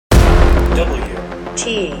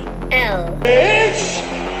W-T-L. It's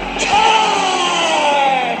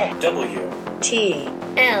time!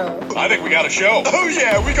 W-T-L. I think we got a show. Oh,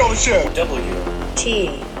 yeah, we got a show.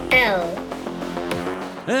 W-T-L.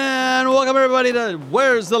 And welcome everybody to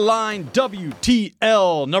Where's the Line?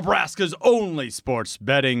 WTL, Nebraska's only sports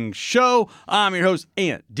betting show. I'm your host,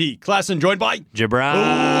 Andy Klassen, joined by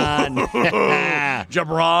Jabron.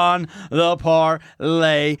 Jabron, the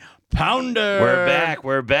Parlay Pounder.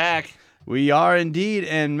 We're back. We are indeed,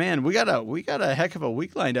 and man, we got a heck of a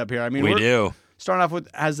week lined up here. I mean, We do. Starting off with,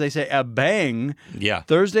 as they say, a bang. Yeah.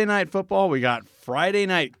 Thursday night football. We got Friday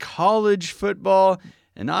night college football,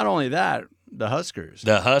 and not only that, the Huskers.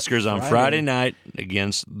 The Huskers on Friday night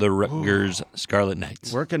against the Rutgers Scarlet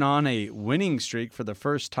Knights. Working on a winning streak for the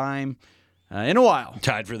first time in a while.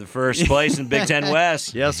 Tied for the first place in Big Ten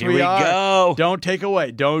West. Yes, Here we are. Go. Don't take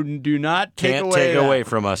away. Do not take Can't away. take that. away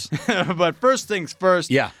from us. But first things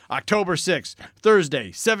first. Yeah. October 6th,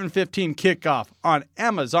 Thursday, 7:15 kickoff on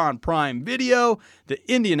Amazon Prime Video. The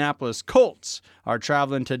Indianapolis Colts are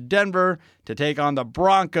traveling to Denver to take on the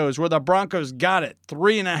Broncos, where the Broncos got it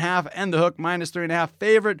 3.5 and the hook minus 3.5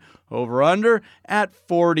 favorite over under at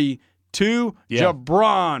 42. Yeah.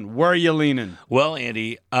 Jabron, where are you leaning? Well,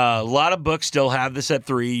 Andy, a lot of books still have this at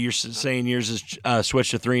 3. You're saying yours is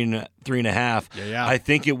switched to 3.5. Yeah. I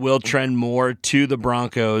think it will trend more to the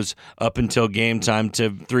Broncos up until game time to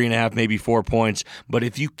 3.5, maybe 4 points. But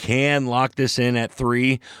if you can lock this in at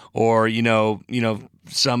 3, or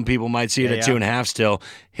some people might see it at 2.5 still,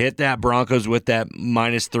 hit that Broncos with that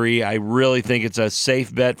 -3. I really think it's a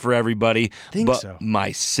safe bet for everybody. So.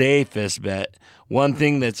 My safest bet, one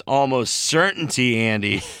thing that's almost certainty,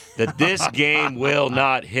 Andy, that this game will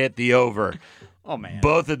not hit the over. Oh, man.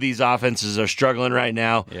 Both of these offenses are struggling right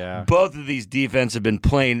now. Yeah. Both of these defenses have been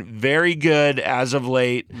playing very good as of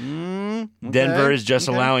late. Denver is just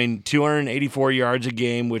allowing 284 yards a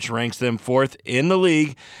game, which ranks them 4th in the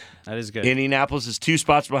league. That is good. Indianapolis is 2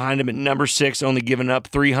 spots behind them at number 6, only giving up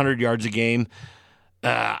 300 yards a game.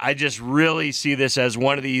 I just really see this as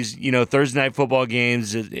one of these, Thursday night football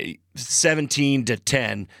games,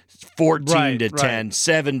 17-10, 14-10,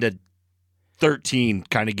 7-13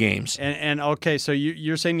 kind of games. And okay, so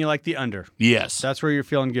you're saying you like the under. Yes. That's where you're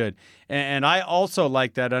feeling good. And I also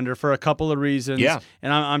like that under for a couple of reasons. Yeah.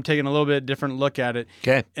 And I'm taking a little bit different look at it.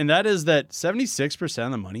 Okay. And that is that 76%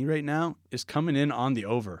 of the money right now is coming in on the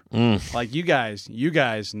over. Like you guys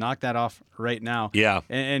knock that off right now. Yeah.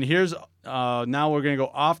 And here's now we're going to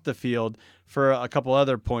go off the field for a couple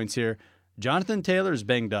other points here. Jonathan Taylor's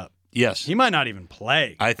banged up. Yes. He might not even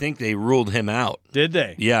play. I think they ruled him out. Did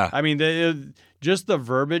they? Yeah. I mean, just the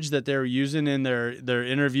verbiage that they were using in their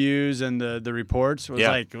interviews and the reports was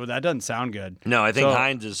like, well, that doesn't sound good. No, I think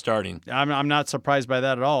Hines is starting. I'm not surprised by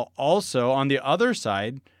that at all. Also, on the other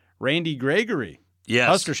side, Randy Gregory, Yes.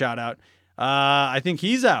 Husker shout out. I think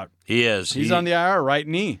he's out. He is. He's on the IR, right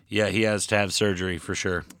knee. Yeah, he has to have surgery for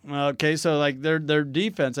sure. Okay, so like their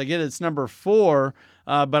defense, I get it's number 4.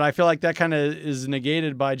 But I feel like that kind of is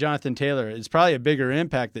negated by Jonathan Taylor. It's probably a bigger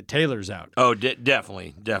impact that Taylor's out. Oh,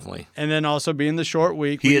 definitely. And then also being the short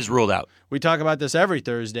week. He is ruled out. We talk about this every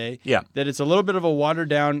Thursday. Yeah. That it's a little bit of a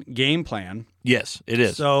watered-down game plan. Yes, it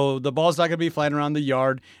is. So the ball's not going to be flying around the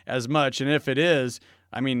yard as much. And if it is,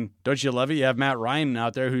 I mean, don't you love it? You have Matt Ryan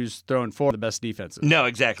out there who's throwing 4 of the best defenses. No,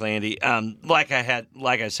 exactly, Andy. Like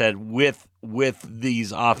I said, with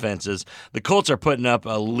these offenses, the Colts are putting up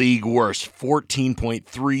a league worst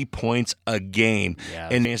 14.3 points a game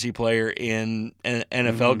in fantasy player in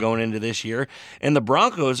NFL going into this year, and the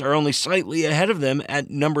Broncos are only slightly ahead of them at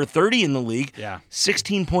number 30 in the league.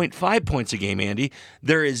 16.5 points a game, Andy.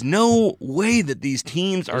 There is no way that these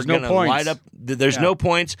teams are going to light up. There's no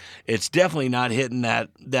points. It's definitely not hitting that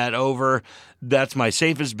over. That's my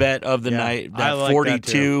safest bet of the night. That like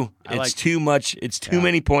 42. That It's too much. It's too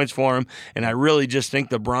many points for them. And I really just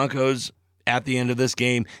think the Broncos at the end of this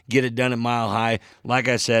game get it done at Mile High. Like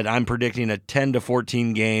I said, I'm predicting a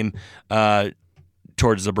 10-14 game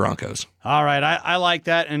towards the Broncos. All right, I like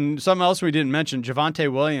that. And something else we didn't mention,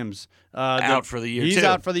 Javonte Williams. Out for the year, He's too.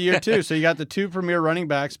 out for the year, too. So you got the 2 premier running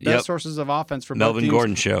backs, best sources of offense for both Melvin teams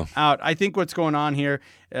Gordon show. Out. I think what's going on here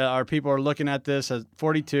are people are looking at this as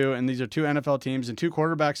 42, and these are 2 NFL teams and 2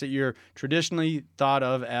 quarterbacks that you're traditionally thought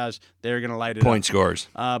of as they're going to light it Point up. scores.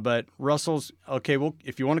 But Russell's, okay, well,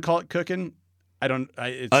 if you want to call it cooking,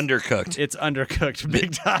 it's undercooked. It's undercooked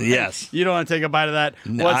big time. Yes. You don't want to take a bite of that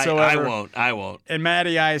whatsoever. I won't. And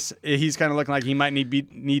Matty Ice, he's kind of looking like he might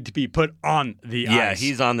need to be put on the ice. Yeah,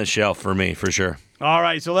 he's on the shelf for me, for sure. All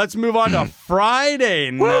right, so let's move on to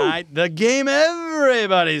Friday night. The game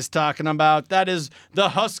everybody's talking about. That is the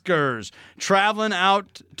Huskers traveling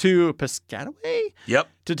out to Piscataway? Yep.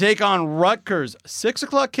 To take on Rutgers. 6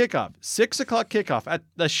 o'clock kickoff. 6 o'clock kickoff at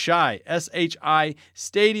the SHI, S-H-I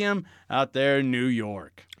Stadium out there in New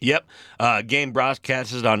York. Yep. Game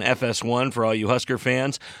broadcasted on FS1 for all you Husker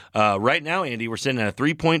fans. Right now, Andy, we're sitting at a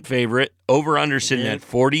 3-point favorite. Over-under sitting at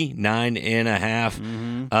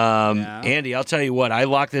 49.5. Andy, I'll tell you what. I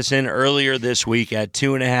locked this in earlier this week at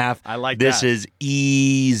 2.5. I like this. that. This is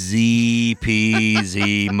easy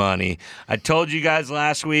peasy money. I told you guys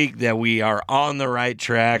last week that we are on the right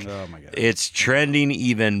track. Oh, my God. It's trending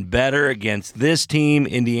even better against this team.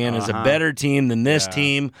 Indiana's a better team than this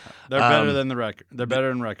team. They're better than the Rutgers. They're better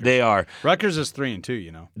than Rutgers. They are. Rutgers is 3-2,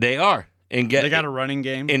 you know. They are. And They got a running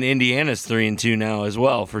game. And Indiana's 3-2 now as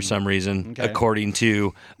well for some reason, according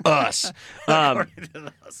to us. According to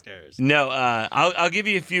the Huskers. No, I'll give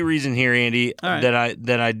you a few reasons here, Andy, that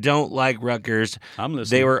I don't like Rutgers. I'm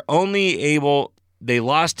listening. They were only able. They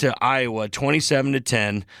lost to Iowa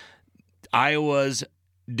 27-10. Iowa's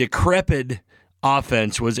decrepit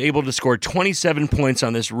offense was able to score 27 points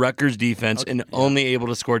on this Rutgers defense and only able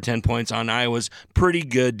to score 10 points on Iowa's pretty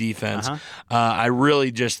good defense. I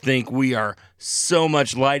really just think we are so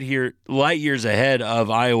much light years ahead of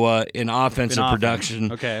Iowa in offensive production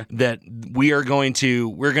that we're going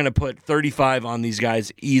to put 35 on these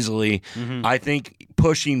guys easily. I think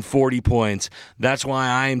pushing 40 points. That's why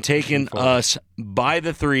I am taking us by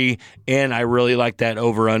the 3, and I really like that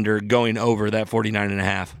over-under going over that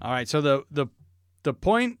 49.5. All right, so the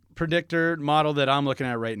point predictor model that I'm looking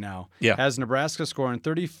at right now has Nebraska scoring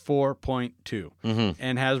 34.2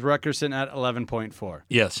 and has Rutgers sitting at 11.4.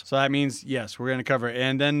 Yes. So that means, yes, we're going to cover it.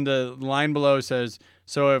 And then the line below says,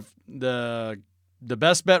 so if the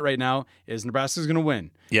best bet right now is Nebraska's going to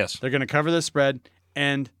win. Yes. They're going to cover the spread.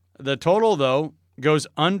 And the total, though, goes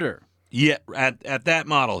under. Yeah, at that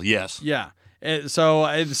model, yes. Yeah.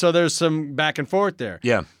 So there's some back and forth there.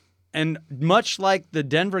 Yeah. And much like the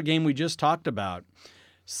Denver game we just talked about,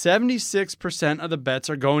 76% of the bets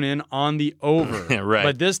are going in on the over. Right.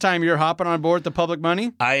 But this time you're hopping on board the public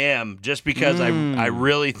money? I am, just because I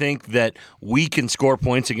really think that we can score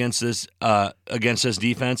points against this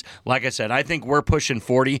defense. Like I said, I think we're pushing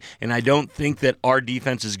 40, and I don't think that our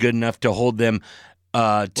defense is good enough to hold them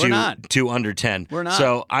to under 10. We're not.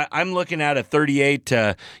 So I'm looking at a 38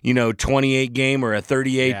 to 28 game or a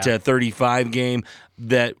 38 to 35 game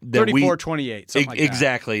that 34-28, something like that.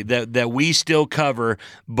 Exactly. That we still cover,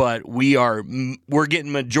 but we're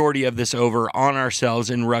getting majority of this over on ourselves,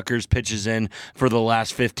 and Rutgers pitches in for the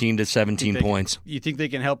last 15 to 17 points. You think they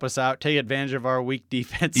can help us out, take advantage of our weak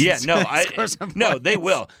defense? Yeah, they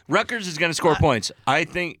will. Rutgers is going to score points. I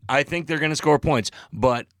think they're going to score points,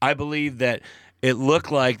 but I believe that it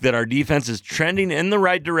looked like that our defense is trending in the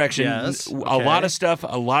right direction. Yes. Okay. A lot of stuff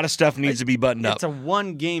needs to be buttoned up. It's a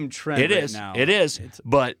one-game trend now. It is.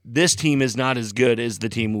 But this team is not as good as the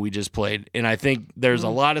team we just played. And I think there's a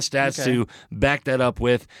lot of stats to back that up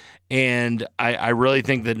with. And I really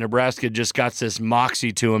think that Nebraska just got this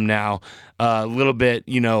moxie to them now. A little bit,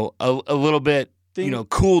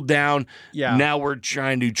 cooled down. Yeah. Now we're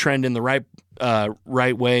trying to trend in the right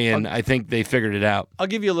way, and I think they figured it out. I'll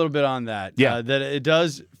give you a little bit on that. Yeah. That it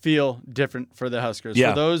does feel different for the Huskers.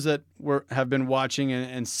 Yeah. For those that have been watching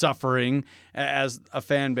and suffering as a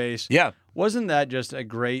fan base. Yeah. Wasn't that just a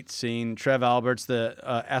great scene? Trev Alberts, the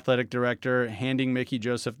athletic director, handing Mickey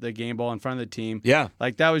Joseph the game ball in front of the team. Yeah.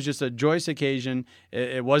 Like, that was just a joyous occasion.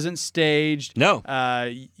 It wasn't staged. No.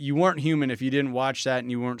 You weren't human if you didn't watch that and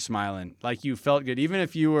you weren't smiling. Like, you felt good. Even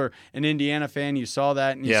if you were an Indiana fan, you saw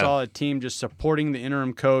that and you saw a team just supporting the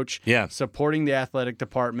interim coach, supporting the athletic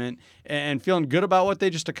department, and feeling good about what they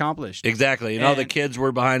just accomplished. Exactly. And all the kids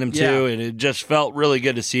were behind them, too, and it just felt really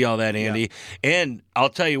good to see all that, Andy. Yeah. And I'll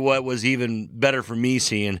tell you what was even better for me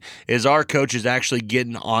seeing is our coaches actually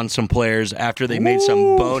getting on some players after they made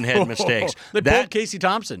some bonehead mistakes. They pulled Casey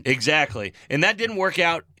Thompson. Exactly. And that didn't work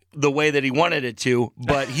out the way that he wanted it to,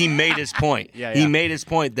 but he made his point. He made his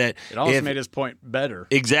point that it also made his point better.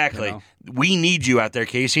 Exactly. We need you out there,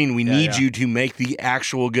 Casey, and we need you to make the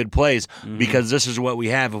actual good plays because this is what we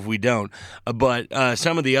have if we don't. But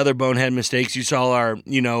some of the other bonehead mistakes, you saw our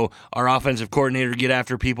offensive coordinator get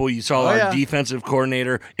after people. You saw our defensive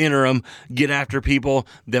coordinator, interim, get after people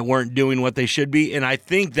that weren't doing what they should be. And I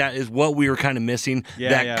think that is what we were kind of missing,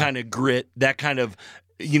 that kind of grit, that kind of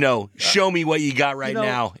show me what you got right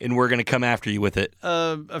now, and we're going to come after you with it.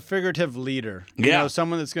 A figurative leader. You know,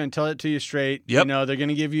 someone that's going to tell it to you straight. Yep. They're going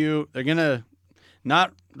to give you, they're going they're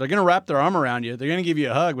going to wrap their arm around you. They're going to give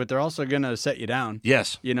you a hug, but they're also going to set you down.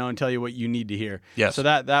 Yes. And tell you what you need to hear. Yes. So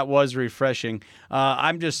that was refreshing.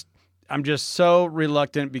 I'm just so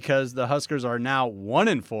reluctant because the Huskers are now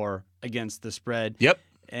 1-4 against the spread. Yep.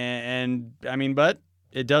 And I mean, but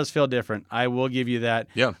it does feel different. I will give you that.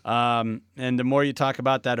 Yeah. And the more you talk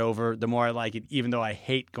about that over, the more I like it, even though I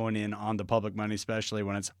hate going in on the public money, especially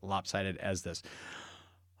when it's lopsided as this.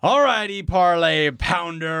 All righty, Parlay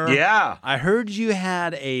Pounder. Yeah. I heard you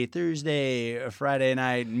had a Friday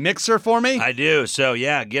night mixer for me. I do. So,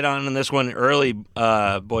 yeah, get on this one early,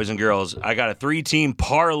 boys and girls. I got a 3-team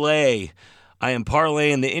parlay. I am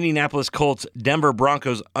parlaying the Indianapolis Colts Denver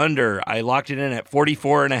Broncos under. I locked it in at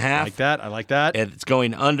 44.5. I like that. It's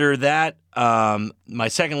going under that. My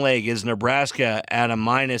second leg is Nebraska at a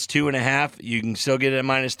 -2.5. You can still get it at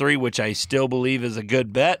 -3, which I still believe is a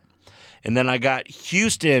good bet. And then I got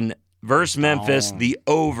Houston versus Memphis, the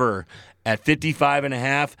over at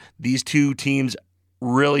 55.5. These two teams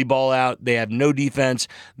really ball out. They have no defense.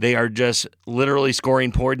 They are just literally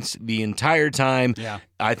scoring points the entire time. Yeah.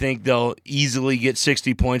 I think they'll easily get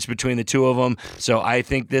 60 points between the two of them. So I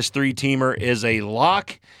think this 3-teamer is a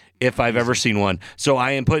lock if I've ever seen one. So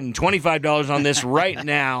I am putting $25 on this right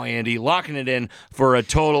now, Andy, locking it in for a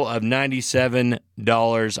total of $97.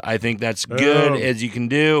 I think that's good as you can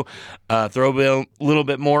do. Throw a little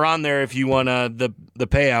bit more on there if you want the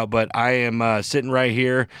payout, but I am sitting right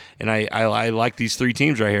here, and I like these 3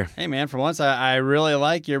 teams right here. Hey man, for once I really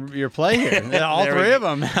like your play here. All 3 of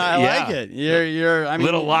them. I like it. You're I mean,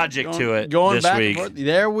 little logic to it going this back week. And forth.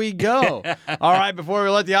 There we go. All right, before we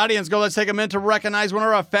let the audience go, let's take a minute to recognize one of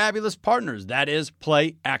our fabulous partners. That is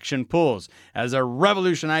Play Action Pools, as a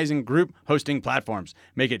revolutionizing group hosting platforms.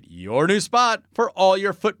 Make it your new spot for all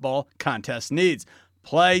your football contest needs.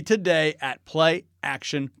 Play today at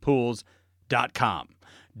playactionpools.com.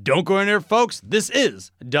 Don't go in there, folks. This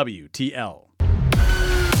is WTL.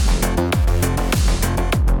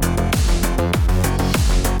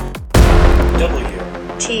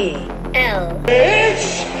 WTL.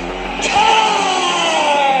 It's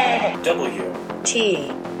time!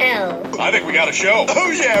 WTL. I think we got a show.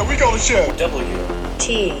 Oh, yeah, we got a show.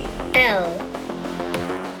 WTL.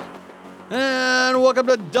 And welcome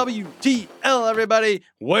to WTL, everybody.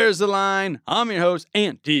 Where's the line? I'm your host,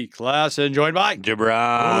 Andy Klassen, joined by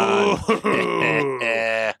Jabron.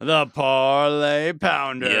 the Parlay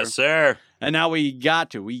Pounder. Yes, sir. And now we got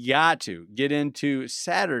to get into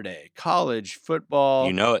Saturday college football.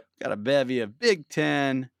 You know it. Got a bevy of Big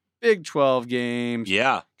 10, Big 12 games.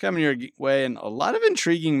 Yeah. Coming your way, and a lot of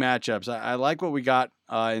intriguing matchups. I like what we got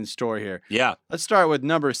in store here. Yeah. Let's start with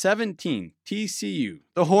number 17, TCU,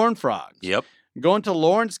 the Horned Frogs. Yep. Going to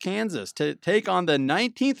Lawrence, Kansas to take on the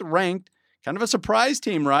 19th ranked, kind of a surprise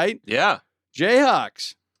team, right? Yeah.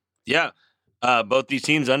 Jayhawks. Yeah. Both these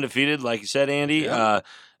teams undefeated, like you said, Andy. Yeah.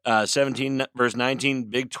 17 versus 19,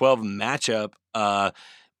 Big 12 matchup.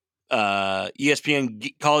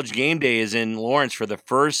 ESPN College Game Day is in Lawrence for the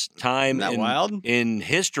first time in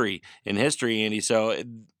history, Andy. So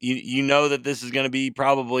you know that this is going to be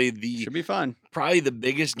should be fun. Probably the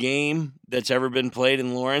biggest game that's ever been played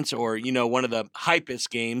in Lawrence, or one of the hypest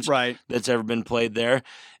games that's ever been played there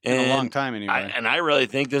In a long time, anyway. I really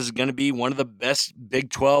think this is going to be one of the best Big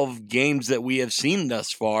 12 games that we have seen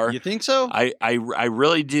thus far. You think so? I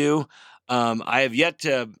really do. I have yet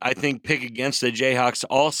to, I think, pick against the Jayhawks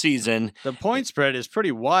all season. The point spread is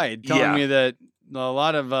pretty wide, telling me that a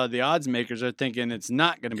lot of the odds makers are thinking it's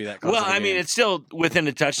not going to be that close. Well, I mean, it's still within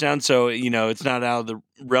a touchdown, so it's not out of the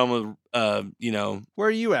realm of Where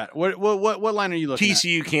are you at? What line are you looking at?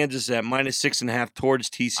 TCU Kansas at -6.5 towards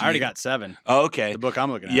TCU. I already got 7. Oh, okay. The book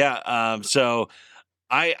I'm looking at. Yeah. So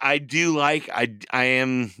I do like. I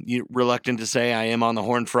am reluctant to say I am on the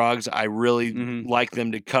Horned Frogs. I really like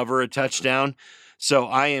them to cover a touchdown. So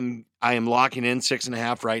I am locking in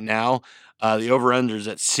 6.5 right now. The over-under is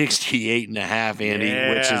at 68.5,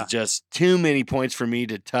 Andy, which is just too many points for me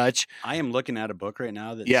to touch. I am looking at a book right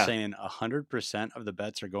now that's saying 100% of the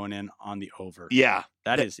bets are going in on the over. Yeah.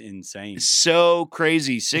 That is insane. So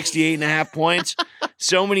crazy. 68.5 points.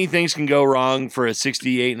 So many things can go wrong for a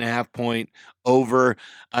 68.5 point over.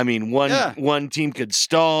 I mean, one team could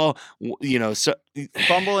stall,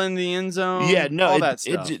 fumble in the end zone. Yeah, no, all that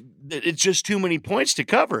stuff. It's just too many points to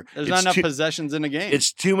cover. There's not enough possessions in the game.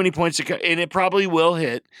 It's too many points to cover, and it probably will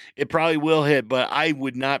hit. But I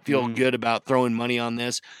would not feel good about throwing money on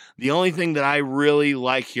this. The only thing that I really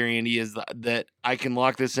like here, Andy, is that I can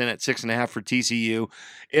lock this in at 6.5 for TCU.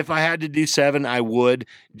 If I had to do 7, I would.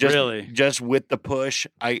 Just with the push,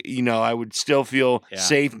 I would still feel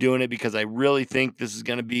safe doing it because I really think this is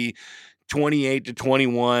going to be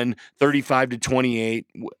 28-21, 35-28.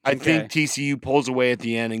 I think TCU pulls away at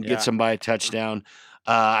the end and gets them by a touchdown.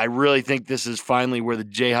 I really think this is finally where the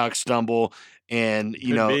Jayhawks stumble. And,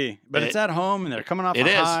 Could be. But it's at home, and they're coming off a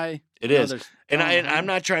high. It is. And I'm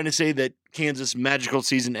not trying to say that Kansas' magical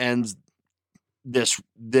season ends this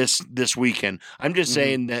weekend. I'm just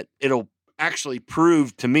saying that it'll actually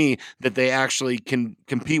prove to me that they actually can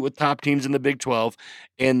compete with top teams in the Big 12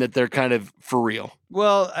 and that they're kind of for real.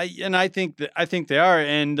 Well, I think they are,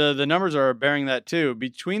 and the numbers are bearing that too.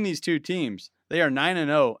 Between these two teams, they are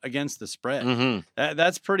 9-0 against the spread. Mm-hmm.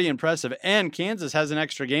 That's pretty impressive. And Kansas has an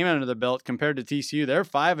extra game under the belt compared to TCU. They're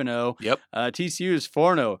 5-0. Yep. TCU is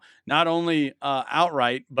 4-0, not only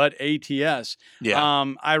outright but ATS.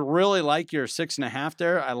 Yeah. I really like your 6.5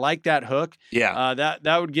 there. I like that hook. Yeah.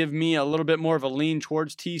 That would give me a little bit more of a lean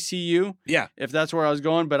towards TCU. Yeah. If that's where I was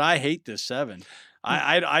going, but I hate this 7.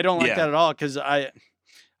 I don't like that at all because I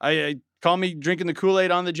call me drinking the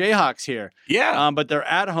Kool-Aid on the Jayhawks here. Yeah. But they're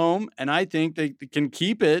at home, and I think they can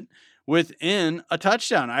keep it within a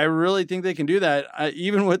touchdown. I really think they can do that,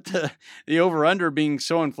 even with the over-under being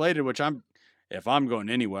so inflated, which if I'm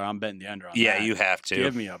going anywhere, I'm betting the under on that. Yeah, you have to.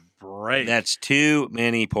 Give me a break. That's too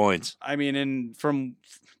many points. I mean, and from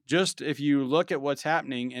just if you look at what's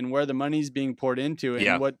happening and where the money's being poured into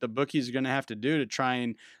and what the bookies are going to have to do to try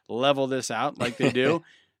and level this out like they do,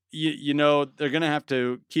 you know, they're going to have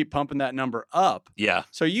to keep pumping that number up. Yeah.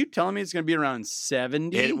 So you telling me it's going to be around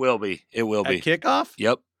 70? It will be. It will be. At kickoff?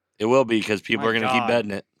 Yep. It will be because people are going to keep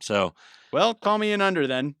betting it. So, well, call me an under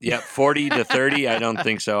then. Yeah, 40-30. I don't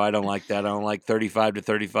think so. I don't like that. I don't like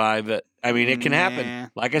 35-35. I mean, it can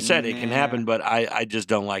happen. Like I said, it can happen, but I just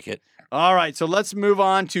don't like it. All right, so let's move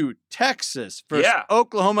on to Texas versus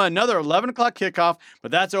Oklahoma. Another 11 o'clock kickoff,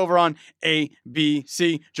 but that's over on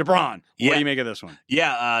ABC. Jabron, what do you make of this one?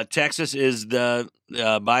 Yeah, Texas is by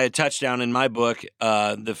a touchdown in my book,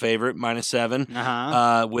 the favorite,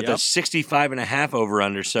 -7, with a 65.5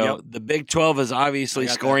 over-under. So the Big 12 is obviously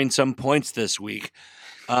scoring some points this week.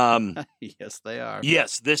 Yes, they are.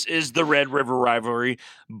 Yes, this is the Red River rivalry,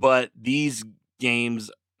 but these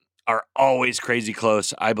games are always crazy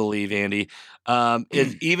close, I believe, Andy.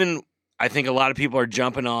 Even I think a lot of people are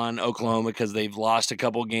jumping on Oklahoma because they've lost a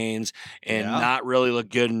couple games and not really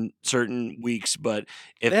looked good in certain weeks. But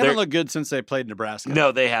if they haven't looked good since they played Nebraska.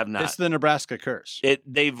 No, they have not. It's the Nebraska curse.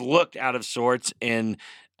 They've looked out of sorts, and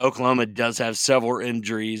Oklahoma does have several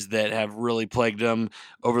injuries that have really plagued them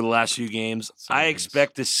over the last few games. I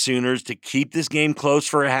expect the Sooners to keep this game close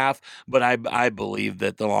for a half, but I believe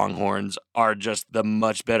that the Longhorns are just the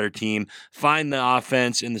much better team. Find the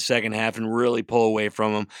offense in the second half and really pull away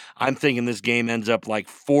from them. I'm thinking this game ends up like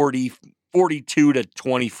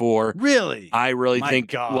 42-24. Really? I really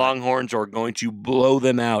think Longhorns are going to blow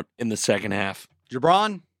them out in the second half.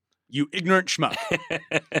 Jabron? You ignorant schmuck.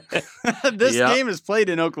 This game is played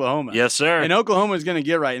in Oklahoma. Yes, sir. And Oklahoma is going to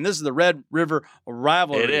get right. And this is the Red River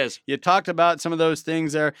rivalry. It is. You talked about some of those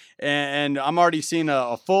things there, and I'm already seeing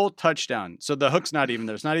a full touchdown. So the hook's not even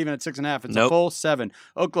there. It's not even at 6.5. It's a full 7.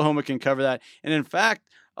 Oklahoma can cover that. And in fact,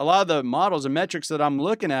 a lot of the models and metrics that I'm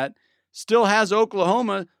looking at still has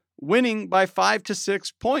Oklahoma winning by 5 to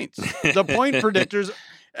 6 points. The point predictors...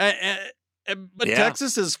 But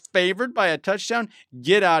Texas is favored by a touchdown.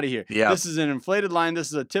 Get out of here. Yeah. This is an inflated line. This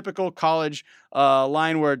is a typical college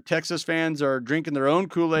line where Texas fans are drinking their own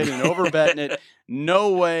Kool-Aid and overbetting it. No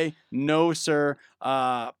way. No, sir.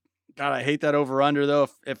 God, I hate that over-under, though.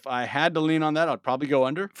 If I had to lean on that, I'd probably go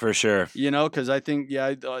under. For sure. You know, because I think,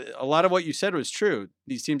 a lot of what you said was true.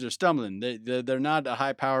 These teams are stumbling. They're not a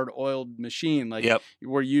high-powered, oiled machine like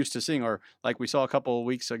we're used to seeing, or like we saw a couple of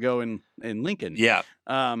weeks ago in Lincoln. Yeah.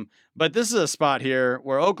 But this is a spot here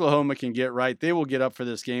where Oklahoma can get right. They will get up for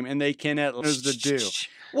this game, and they can at least do.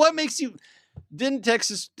 What makes you –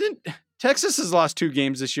 Texas has lost 2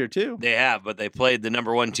 games this year, too. They have, but they played the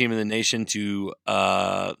number 1 team in the nation to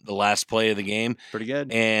the last play of the game. Pretty good.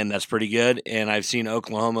 And that's pretty good. And I've seen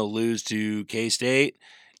Oklahoma lose to K-State.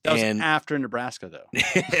 That was after Nebraska, though.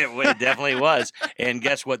 It definitely was. And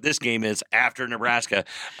guess what this game is? After Nebraska.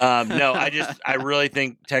 No, I really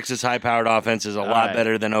think Texas high-powered offense is a lot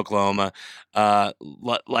better than Oklahoma.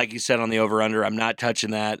 Like you said on the over-under, I'm not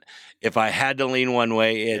touching that. If I had to lean one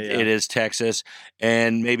way, it is Texas,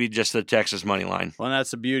 and maybe just the Texas money line. Well, and that's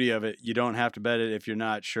the beauty of it. You don't have to bet it if you're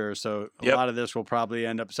not sure. So a lot of this will probably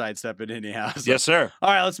end up sidestepping anyhow. So. Yes, sir. All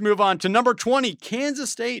right, let's move on to number 20, Kansas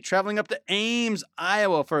State, traveling up to Ames,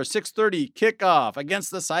 Iowa for a 6:30 kickoff against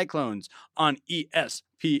the Cyclones on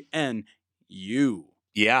ESPNU.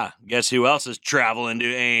 Yeah, guess who else is traveling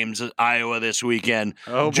to Ames, Iowa this weekend?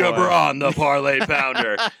 Oh, boy. Jabron, the parlay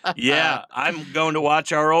pounder. Yeah, I'm going to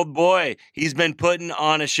watch our old boy. He's been putting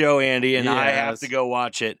on a show, Andy, and I have to go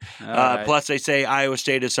watch it. Right. Plus, they say Iowa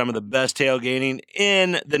State is some of the best tailgating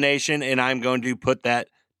in the nation, and I'm going to put that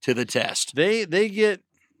to the test. They get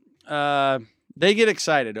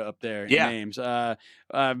excited up there in Ames. I've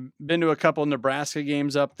been to a couple Nebraska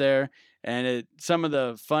games up there, and some of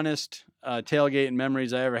the funnest tailgating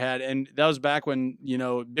memories I ever had. And that was back when,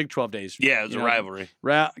 Big 12 days. Yeah, it was a rivalry.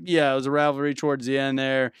 It was a rivalry towards the end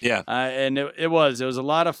there. Yeah. And it was a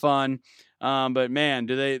lot of fun. But man,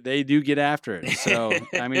 they do get after it. So,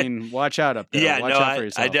 I mean, watch out up there. Watch out for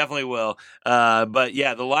yourself. I definitely will. But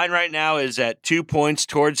yeah, the line right now is at 2 points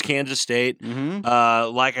towards Kansas State.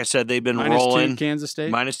 Mm-hmm. Like I said, they've been -2 rolling. Kansas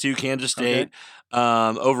State. -2 Kansas State.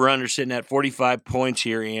 Okay. Over under sitting at 45 points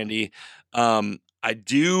here, Andy. I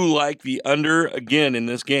do like the under again in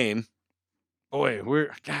this game. Boy,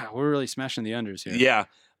 we're really smashing the unders here. Yeah.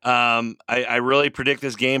 I really predict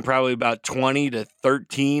this game probably about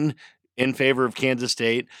 20-13 in favor of Kansas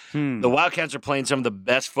State. The Wildcats are playing some of the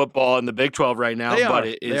best football in the Big 12 right now, but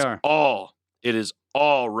it is all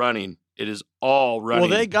running. It is all running.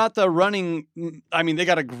 Well, they got the running. I mean, they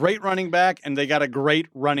got a great running back and they got a great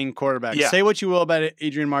running quarterback. Yeah. Say what you will about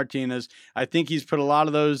Adrian Martinez. I think he's put a lot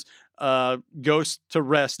of those ghosts to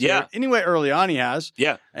rest. Yeah. Here. Anyway, early on he has.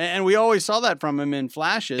 Yeah. And we always saw that from him in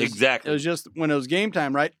flashes. Exactly. It was just when it was game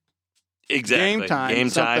time, right? Exactly. Game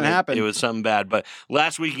time. Happened. It was something bad. But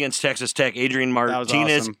last week against Texas Tech, Adrian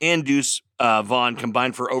Martinez and Deuce Vaughn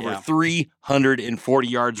combined for over 340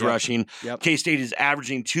 yards rushing. Yep. K-State is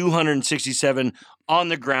averaging 267 on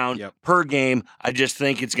the ground per game. I just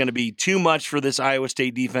think it's going to be too much for this Iowa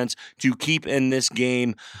State defense to keep in this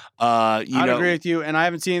game. I'd agree with you, and I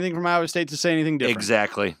haven't seen anything from Iowa State to say anything different.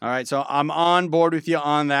 Exactly. All right, so I'm on board with you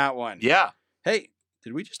on that one. Yeah. Hey,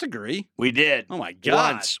 did we just agree? We did. Oh, my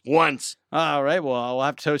God. Once. All right, well, I'll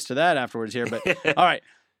have to toast to that afterwards here. But all right,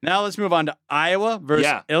 now let's move on to Iowa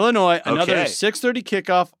versus Illinois. Another 6:30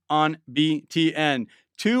 kickoff on BTN.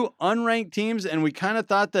 Two unranked teams, and we kind of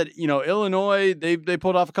thought that, Illinois, they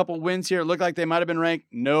pulled off a couple wins here. It looked like they might have been ranked.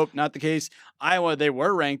 Nope, not the case. Iowa, they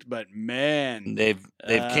were ranked, but man. They've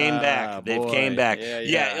came back. They've came back.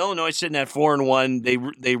 Yeah, Illinois sitting at 4-1.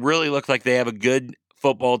 They really look like they have a good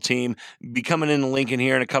football team. Be coming into Lincoln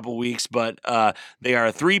here in a couple weeks, but they are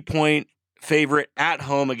a 3-point favorite at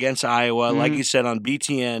home against Iowa, like you said on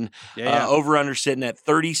BTN. Over-under sitting at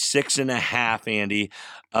 36.5, Andy.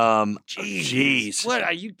 Jeez. What,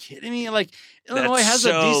 are you kidding me? Like, Illinois has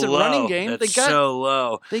a decent running game. That's so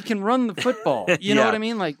low. They can run the football. You know what I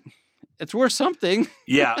mean? Like, it's worth something.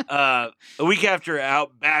 A week after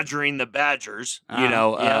out badgering the Badgers, they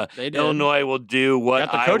did. Illinois will do what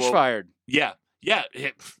got the coach fired. Yeah.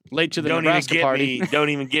 Late to the Nebraska party. Don't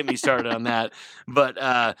even get me started on that.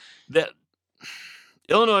 But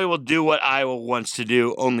Illinois will do what Iowa wants to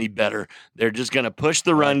do, only better. They're just going to push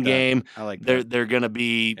the run game. I like that. They're going to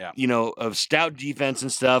be, a stout defense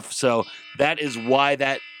and stuff. So that is why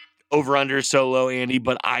that over-under is so low, Andy.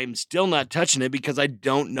 But I'm still not touching it because I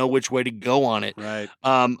don't know which way to go on it. Right.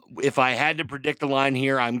 If I had to predict the line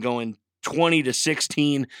here, I'm going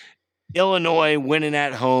 20-16. Illinois winning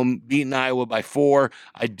at home, beating Iowa by 4.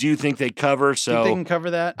 I do think they cover. So think they can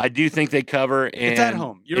cover that? I do think they cover. And it's at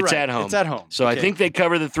home. It's at home. It's at home. So I think they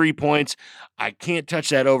cover the 3 points. I can't touch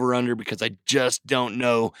that over-under because I just don't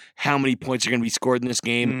know how many points are going to be scored in this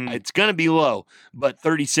game. It's going to be low, but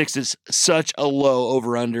 36 is such a low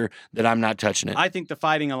over-under that I'm not touching it. I think the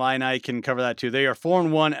Fighting Illini can cover that too. They are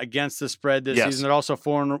 4-1 against the spread this season. They're also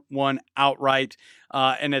 4-1 outright.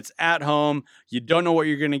 And it's at home. You don't know what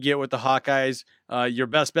you're going to get with the Hawkeyes. Your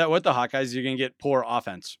best bet with the Hawkeyes is you're going to get poor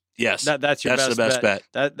offense. Yes, that's the best bet.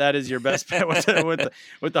 That is your best bet with the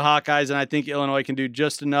Hawkeyes, and I think Illinois can do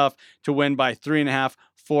just enough to win by 3.5,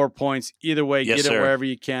 4 points. Either way, get it wherever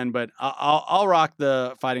you can. But I'll rock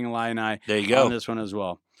the Fighting Illini on this one as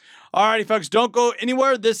well. All righty, folks, don't go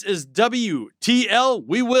anywhere. This is WTL.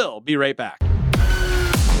 We will be right back.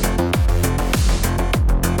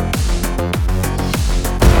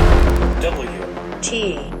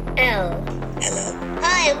 WTL. Hello.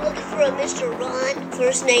 Hi, I'm looking for a Mr. Ron.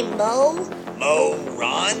 First name Mo. Mo,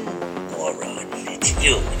 Ron? Moron. It's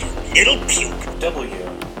you little puke.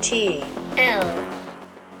 WTL.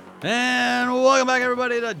 And welcome back,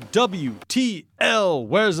 everybody, to WTL.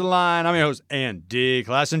 Where's the line? I'm your host, Andy.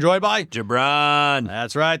 Class enjoyed by Jabron.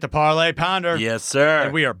 That's right, the Parlay Pounder. Yes, sir.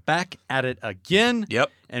 And we are back at it again.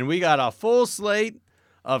 Yep. And we got a full slate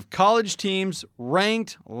of college teams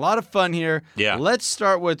ranked. A lot of fun here. Yeah. Let's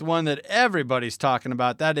start with one that everybody's talking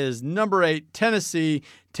about. That is number 8, Tennessee,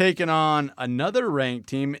 taking on another ranked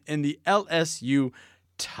team in the LSU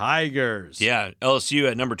Tigers. Yeah, LSU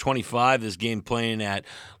at number 25. This game playing at,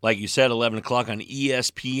 like you said, 11 o'clock on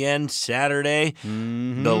ESPN Saturday.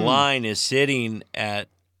 Mm-hmm. The line is sitting at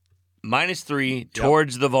 -3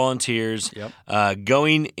 towards the Volunteers.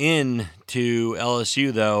 Going into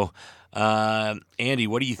LSU, though, Andy,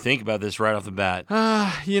 what do you think about this right off the bat?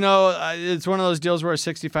 It's one of those deals where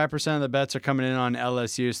 65% of the bets are coming in on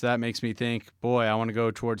LSU, so that makes me think, boy, I want to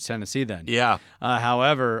go towards Tennessee then. Yeah.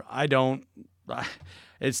 However, I don't.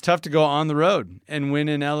 It's tough to go on the road and win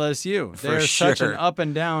in LSU. They're such an up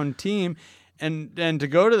and down team, and to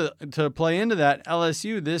go to play into that,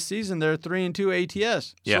 LSU this season they're 3-2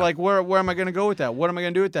 ATS. Yeah. So where am I going to go with that? What am I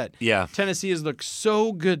going to do with that? Yeah. Tennessee has looked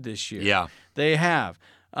so good this year. Yeah. They have.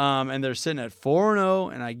 And they're sitting at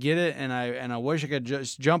 4-0, and I get it, and I wish I could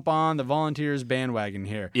just jump on the Volunteers bandwagon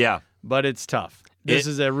here. Yeah. But it's tough. This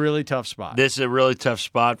is a really tough spot. This is a really tough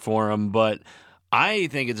spot for them, but I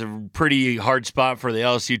think it's a pretty hard spot for the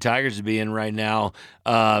LSU Tigers to be in right now.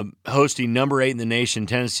 Hosting number 8 in the nation,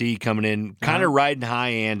 Tennessee coming in kind of riding high,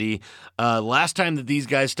 Andy. Last time that these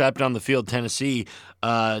guys stepped on the field, Tennessee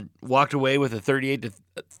walked away with a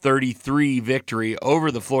 38-33 victory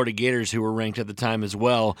over the Florida Gators, who were ranked at the time as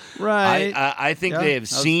well. Right. I think they have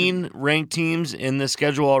seen ranked teams in the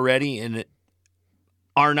schedule already and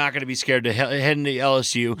are not going to be scared to head into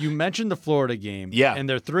LSU. You mentioned the Florida game. Yeah. And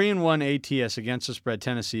they're 3-1 ATS against the spread,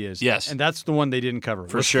 Tennessee is. Yes. And that's the one they didn't cover.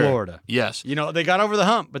 For sure. Florida. Yes. They got over the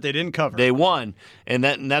hump, but they didn't cover. They won. And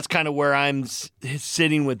that's kind of where I'm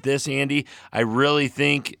sitting with this, Andy. I really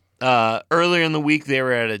think earlier in the week they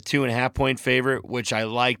were at a 2.5-point favorite, which I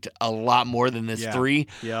liked a lot more than this 3.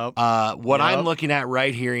 Yep. What I'm looking at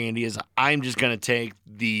right here, Andy, is I'm just going to take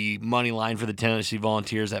the money line for the Tennessee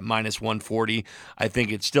Volunteers at -140. I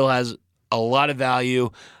think it still has a lot of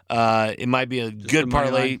value. It might be a good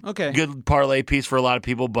parlay piece for a lot of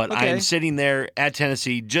people, but I'm sitting there at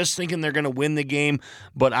Tennessee just thinking they're going to win the game,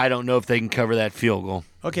 but I don't know if they can cover that field goal.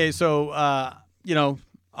 Okay, so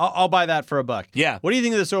I'll buy that for $1. Yeah. What do you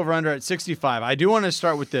think of this over-under at 65? I do want to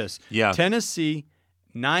start with this. Yeah. Tennessee,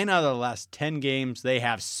 9 out of the last 10 games, they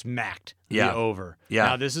have smacked the over. Yeah.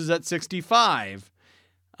 Now, this is at 65,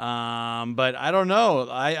 but I don't know.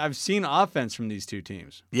 I've seen offense from these two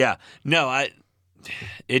teams. Yeah. No,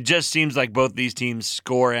 it just seems like both these teams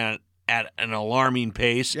score at an alarming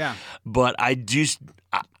pace. Yeah. But I just...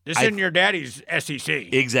 This isn't your daddy's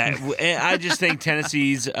SEC. Exactly. I just think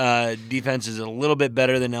Tennessee's defense is a little bit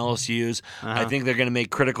better than LSU's. I think they're going to make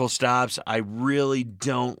critical stops. I really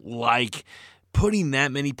don't like putting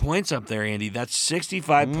that many points up there, Andy. That's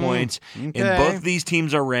 65 points, and both these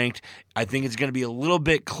teams are ranked. I think it's going to be a little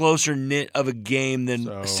bit closer knit of a game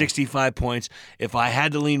than 65 points. If I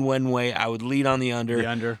had to lean one way, I would lean on the under. The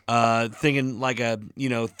under. Thinking like a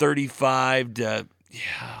 35 to...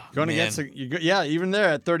 Yeah, going against even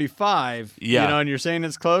there at 35. Yeah, and you're saying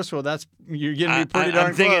it's close. Well, you're getting me pretty darn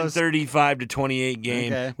I'm thinking close. 35 to 28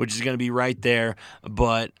 game, which is going to be right there.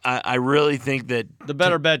 But I really think that the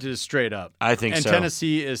better bet is straight up. I think and so. And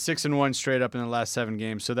Tennessee is 6-1 straight up in the last 7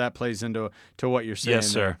 games, so that plays into what you're saying. Yes,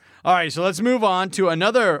 sir. There. All right, so let's move on to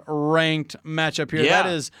another ranked matchup here. Yeah.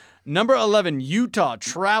 That is number 11 Utah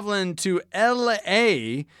traveling to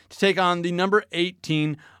LA to take on the number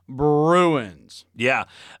 18 Bruins. Yeah.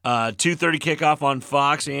 2:30 kickoff on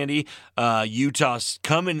Fox, Andy. Utah's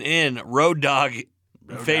coming in, road dog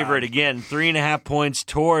favorite again. 3.5 points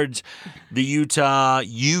towards the Utah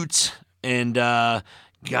Utes. And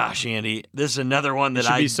gosh, Andy, this is another one that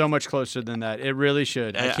should be so much closer than that. It really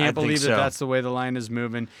should. I can't believe that that's the way the line is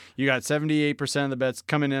moving. You got 78% of the bets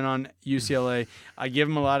coming in on UCLA. I give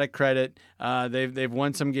them a lot of credit. They've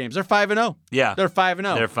won some games. They're 5-0. Yeah, they're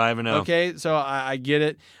 5-0. They're 5-0. Okay, so I get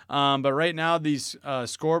it. But right now, these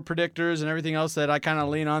score predictors and everything else that I kind of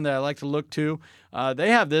lean on that I like to look to,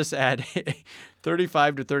 they have this at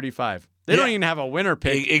 35 to 35. They don't even have a winner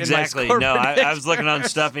pick. Exactly. No, I was looking on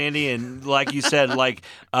stuff, Andy, and like you said,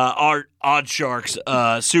 our Odd Sharks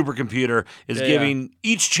supercomputer is giving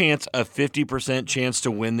each chance a 50% chance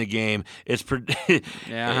to win the game. It's and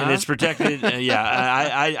it's protected.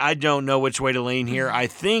 I don't know which way to lean here. I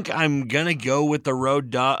think I'm gonna go with the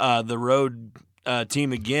road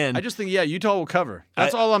team again. I just think Utah will cover.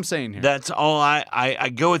 That's all I'm saying here. That's all I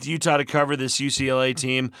go with Utah to cover this UCLA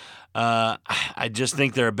team. I just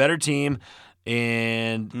think they're a better team,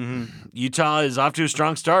 and Utah is off to a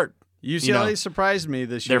strong start. UCLA surprised me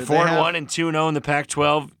this year. They're 4-1 and 2-0 in the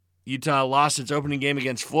Pac-12. Utah lost its opening game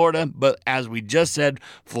against Florida, but as we just said,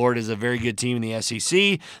 Florida is a very good team in the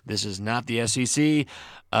SEC. This is not the SEC.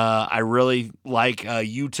 I really like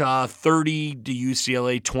Utah 30 to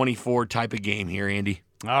UCLA 24 type of game here, Andy.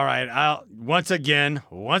 All right. I'll once again,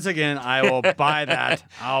 I will buy that.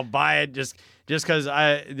 I'll buy it just because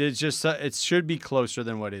it should be closer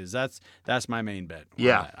than what it is. That's my main bet.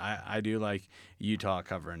 Yeah. I do like Utah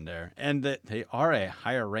covering there, and that they are a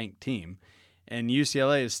higher ranked team. And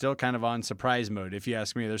UCLA is still kind of on surprise mode, if you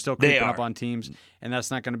ask me. They're still creeping up on teams, and that's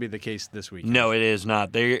not going to be the case this week. No, it is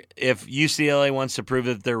not. If UCLA wants to prove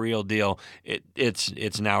that they're real deal,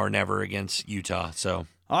 it's now or never against Utah. So.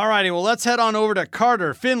 All righty, well, let's head on over to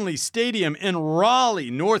Carter Finley Stadium in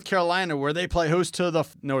Raleigh, North Carolina, where they play host to the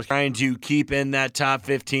North Carolina. Trying to keep in that top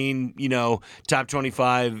 15, top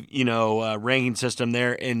 25, ranking system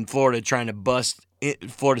there in Florida,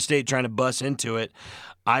 Florida State trying to bust into it.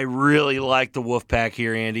 I really like the Wolfpack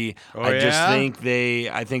here, Andy. Just think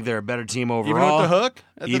they're a better team overall. Even with the hook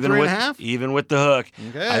at the 3.5? Even with the hook.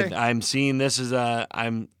 Okay. I'm seeing this as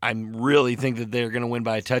I'm really think that they're going to win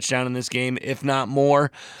by a touchdown in this game, if not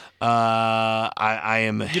more. I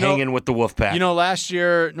am hanging with the Wolfpack. Last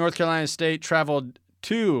year North Carolina State traveled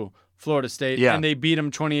to Florida State, and they beat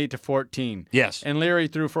them 28-14. Yes. And Leary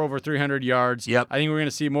threw for over 300 yards. Yep. I think we're going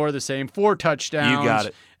to see more of the same. 4 touchdowns. You got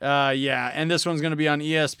it. And this one's going to be on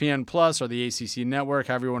ESPN Plus or the ACC Network,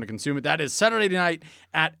 however you want to consume it. That is Saturday night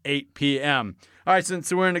at 8 p.m. All right,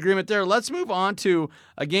 since we're in agreement there, let's move on to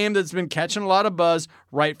a game that's been catching a lot of buzz,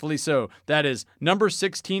 rightfully so. That is number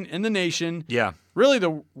 16 in the nation. Yeah. Really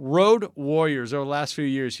the Road Warriors over the last few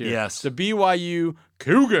years here. Yes. The BYU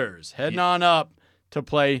Cougars heading on up to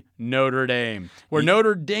play Notre Dame, where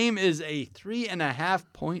Notre Dame is a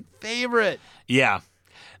 3.5-point favorite. Yeah.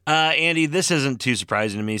 Andy, this isn't too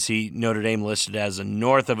surprising to me. See Notre Dame listed as a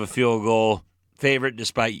north of a field goal favorite,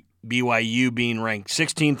 despite BYU being ranked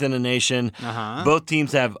 16th in the nation. Both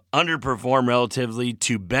teams have underperformed relatively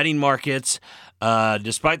to betting markets.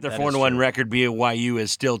 Despite their 4-1 record, BYU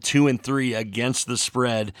is still 2-3 against the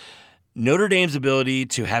spread. Notre Dame's ability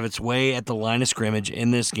to have its way at the line of scrimmage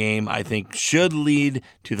in this game, I think, should lead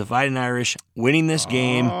to the Fighting Irish winning this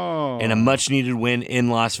game and a much-needed win in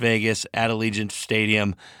Las Vegas at Allegiant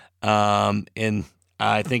Stadium. And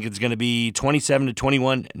I think it's going to be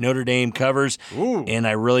 27-21 Notre Dame covers, and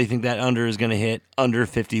I really think that under is going to hit under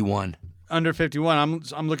 51. Under 51.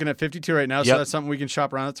 I'm looking at 52 right now, so that's something we can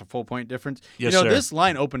shop around. That's a full point difference. Yes, sir. This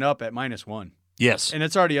line opened up at -1. Yes. And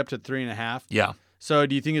it's already up to 3.5. Yeah. So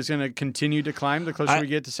do you think it's going to continue to climb the closer we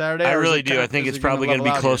get to Saturday? I really do. I think it's probably going to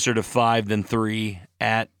be closer to 5 than 3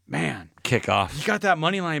 at kickoff. You got that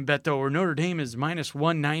money line bet, though, where Notre Dame is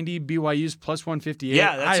 -190, BYU's +158.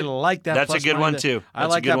 Yeah, I like that. That's a good one, too. I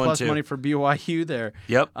like that plus money for BYU there.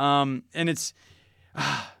 Yep. And it's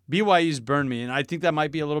BYU's burned me, and I think that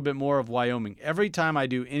might be a little bit more of Wyoming. Every time I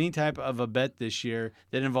do any type of a bet this year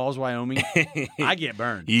that involves Wyoming, I get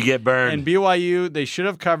burned. You get burned. And BYU, they should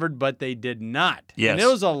have covered, but they did not. Yes. And it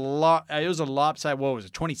was a lot. It was a lopsided. What was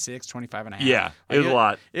it? 26, 25.5. Yeah, it was a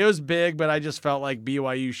lot. It was big, but I just felt like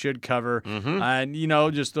BYU should cover. And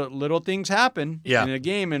just the little things happen in a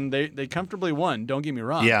game, and they comfortably won. Don't get me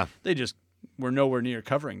wrong. Yeah. They just were nowhere near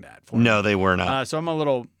covering that for No, me. they were not. So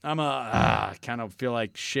I kind of feel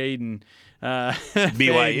like shading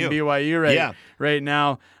BYU right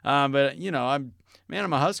now. But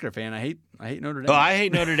I'm a Husker fan. I hate Notre Dame. Oh, I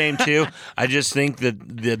hate Notre Dame too. I just think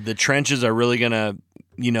that the trenches are really going to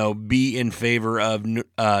be in favor of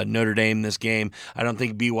Notre Dame this game. I don't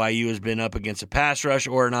think BYU has been up against a pass rush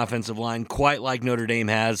or an offensive line quite like Notre Dame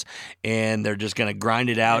has, and they're just going to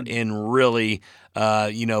grind it out and really,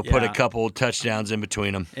 put a couple touchdowns in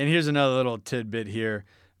between them. And here's another little tidbit here.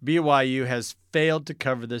 BYU has failed to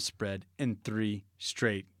cover this spread in 3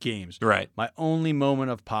 straight games. Right. My only moment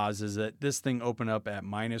of pause is that this thing opened up at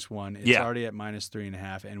 -1. It's already at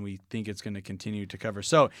 -3.5, and we think it's going to continue to cover.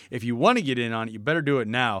 So if you want to get in on it, you better do it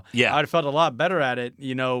now. Yeah. I'd have felt a lot better at it,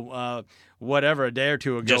 a day or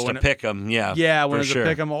two ago. Just to pick them, yeah. Yeah, when it was a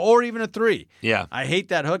pick 'em, or even a 3. Yeah. I hate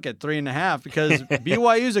that hook at 3.5 because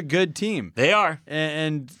BYU's a good team. They are.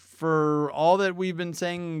 And for all that we've been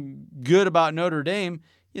saying good about Notre Dame,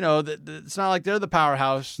 it's not like they're the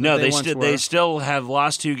powerhouse. No, they still have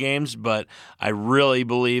lost 2 games, but I really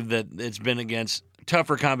believe that it's been against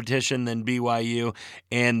tougher competition than BYU,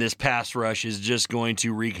 and this pass rush is just going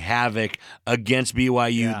to wreak havoc against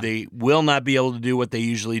BYU. Yeah. They will not be able to do what they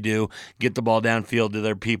usually do, get the ball downfield to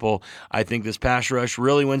their people. I think this pass rush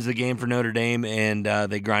really wins the game for Notre Dame, and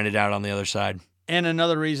they grind it out on the other side. And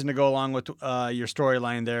another reason to go along with your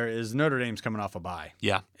storyline there is Notre Dame's coming off a bye.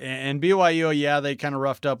 Yeah. And BYU, they kind of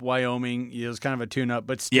roughed up Wyoming. It was kind of a tune-up,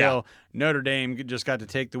 but still, Notre Dame just got to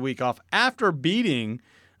take the week off after beating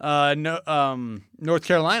North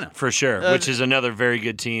Carolina. For sure, which is another very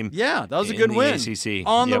good team. Yeah, that was a good win. ACC.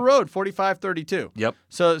 On the road, 45-32. Yep.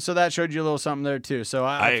 So that showed you a little something there, too. So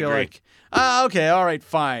I feel agree. like, okay, all right,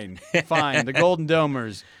 fine. The Golden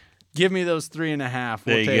Domers. Give me those 3.5.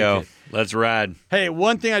 We'll there you take go. it. Let's ride. Hey,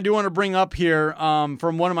 one thing I do want to bring up here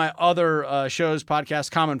from one of my other shows, podcast,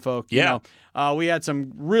 Common Folk. Yeah. We had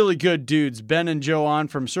some really good dudes, Ben and Joe on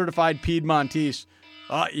from Certified Piedmontese.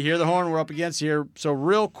 You hear the horn we're up against here. So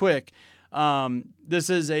real quick, this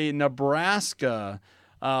is a Nebraska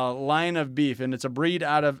line of beef, and it's a breed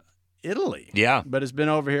out of Italy. Yeah. But it's been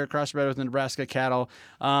over here, crossbred with Nebraska cattle.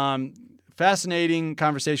 Fascinating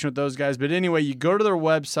conversation with those guys. But anyway, you go to their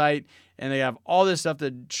website, and they have all this stuff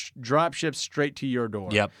that drop ships straight to your door.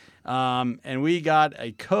 Yep. And we got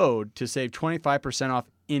a code to save 25% off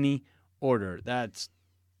any order. That's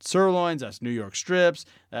sirloins, that's New York strips,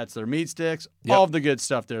 that's their meat sticks, all of the good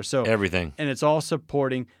stuff there. So everything. And it's all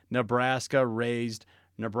supporting Nebraska-raised,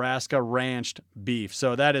 Nebraska-ranched beef.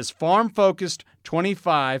 So that is farm-focused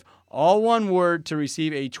 25, all one word, to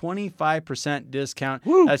receive a 25% discount.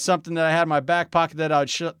 Woo. That's something that I had in my back pocket that I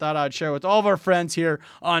thought I'd share with all of our friends here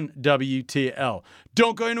on WTL.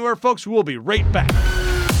 Don't go anywhere, folks. We'll be right back.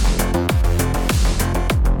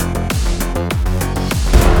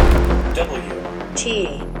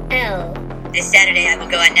 WTL. This Saturday I will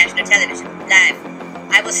go on national television, live.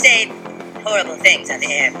 I will say horrible things on the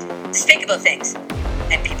air, despicable things,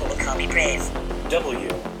 and people will call me brave.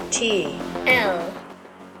 WTL.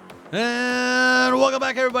 And welcome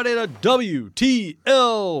back, everybody, to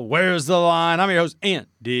WTL. Where's the line? I'm your host,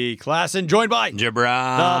 Andy Klassen, joined by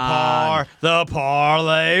Jabron. the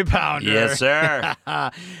Parlay Pounder. Yes, sir.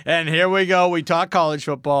 And here we go. We talked college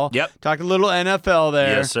football. Yep. Talked a little NFL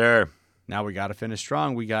there. Yes, sir. Now we got to finish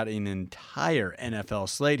strong. We got an entire NFL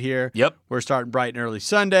slate here. Yep. We're starting bright and early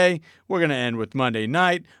Sunday. We're going to end with Monday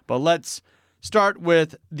night. But let's start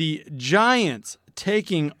with the Giants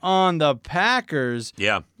taking on the Packers.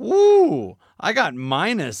 Yeah. Woo! I got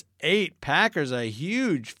 -8. Packers a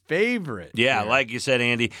huge favorite. Yeah, here. like you said,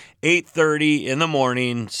 Andy, 8:30 in the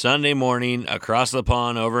morning, Sunday morning, across the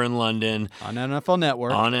pond over in London. On NFL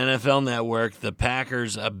Network. On NFL Network, the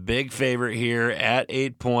Packers a big favorite here at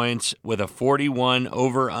 8 points with a 41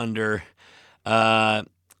 over-under.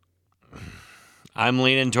 I'm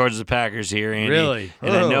leaning towards the Packers here, Andy. Really?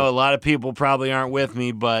 And I know a lot of people probably aren't with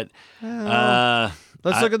me, but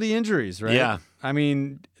let's look at the injuries, right? Yeah. I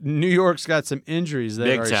mean, New York's got some injuries that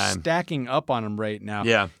Big are time. stacking up on them right now.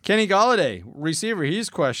 Yeah. Kenny Golladay, receiver, he's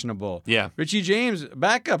questionable. Yeah. Richie James,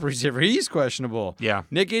 backup receiver, he's questionable. Yeah.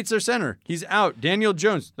 Nick Gates, their center, he's out. Daniel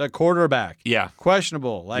Jones, the quarterback, Yeah.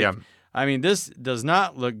 questionable. Yeah. I mean, this does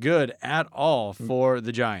not look good at all for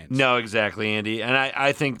the Giants. No, exactly, Andy. And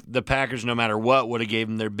I think the Packers, no matter what, would have gave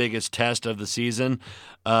them their biggest test of the season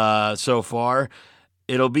so far.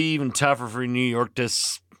 It'll be even tougher for New York to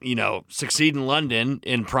succeed in London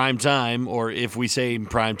in prime time, or if we say in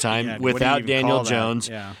prime time, Yeah, what do you without even Daniel call that? Jones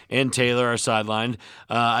Yeah. and Taylor are sidelined.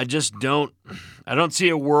 I don't see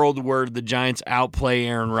a world where the Giants outplay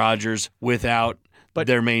Aaron Rodgers without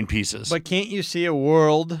their main pieces. But can't you see a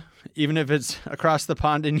world, even if it's across the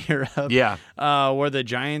pond in Europe, Yeah. Where the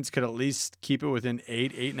Giants could at least keep it within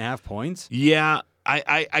 8.5 points? Yeah,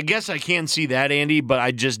 I guess I can see that, Andy, but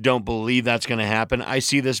I just don't believe that's going to happen. I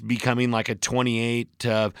see this becoming like a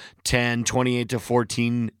 28-10,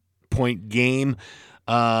 28-14-point game,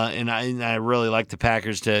 and I really like the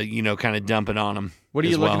Packers to kind of dump it on them. What are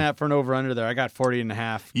you looking at for an over-under there? I got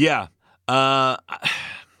 40.5. Yeah,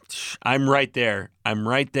 I'm right there.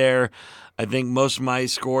 I think most of my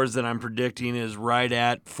scores that I'm predicting is right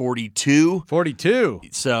at 42. 42.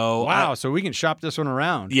 So wow, so we can shop this one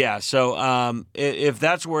around. Yeah, so if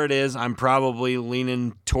that's where it is, I'm probably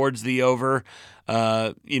leaning towards the over.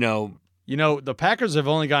 The Packers have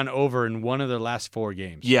only gone over in one of their last 4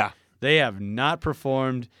 games. Yeah. They have not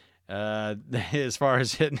performed as far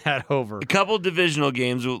as hitting that over. A couple divisional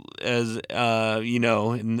games, as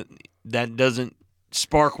and that doesn't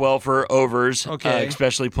spark well for overs, okay.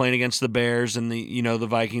 Especially playing against the Bears and the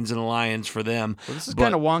Vikings and the Lions for them. Well, this is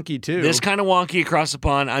kind of wonky, too. This kind of wonky across the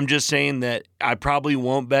pond. I'm just saying that I probably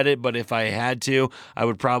won't bet it, but if I had to, I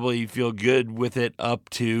would probably feel good with it up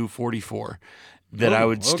to 44. That I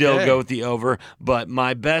would still go with the over, but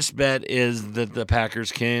my best bet is that the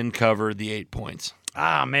Packers can cover the 8 points.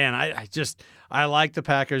 Man, I like the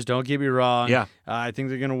Packers. Don't get me wrong. Yeah. I think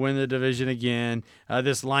they're going to win the division again.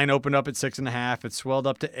 This line opened up at 6.5. It swelled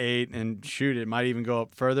up to 8, and shoot, it might even go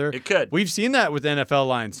up further. It could. We've seen that with NFL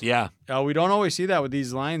lines. Yeah. We don't always see that with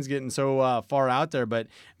these lines getting so far out there, but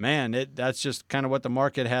man, that's just kind of what the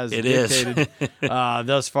market has dictated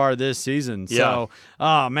thus far this season. Yeah.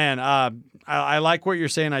 So, man, I like what you're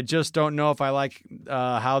saying. I just don't know if I like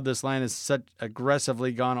how this line has such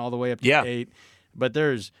aggressively gone all the way up to 8. But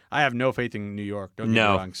I have no faith in New York. Don't get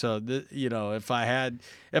me wrong. So if I had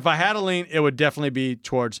a lean, it would definitely be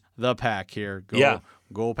towards the Pack here.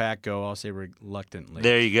 Go Pack, go. I'll say reluctantly.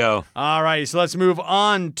 There you go. All right, so let's move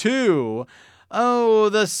on to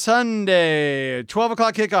the Sunday 12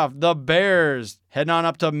 o'clock kickoff. The Bears heading on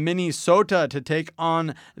up to Minnesota to take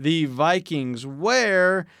on the Vikings.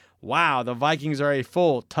 Where the Vikings are a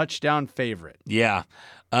full touchdown favorite. Yeah,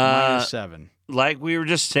 -7. Like we were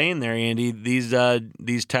just saying there, Andy, these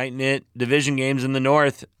tight-knit division games in the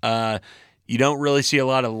North, you don't really see a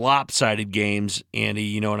lot of lopsided games, Andy.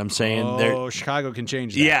 You know what I'm saying? Chicago can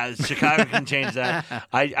change that. Yeah, Chicago can change that.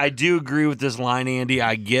 I do agree with this line, Andy.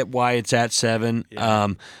 I get why it's at 7. Yeah.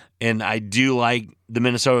 And I do like the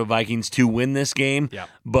Minnesota Vikings to win this game,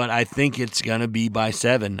 but I think it's going to be by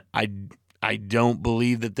 7. I don't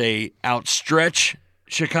believe that they outstretch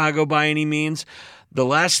Chicago by any means. The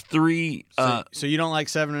last 3. So you don't like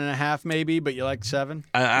 7.5, maybe, but you like 7.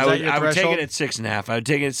 I would take it at 6.5. I would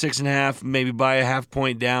take it at 6.5, maybe by a half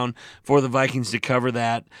point down for the Vikings to cover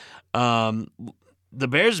that. The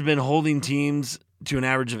Bears have been holding teams to an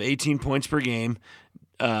average of 18 points per game,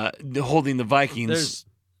 holding the Vikings.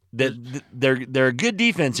 They're a good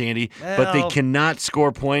defense, Andy, but they cannot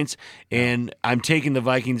score points. And I'm taking the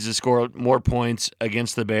Vikings to score more points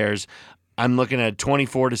against the Bears. I'm looking at a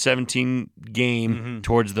 24-17 game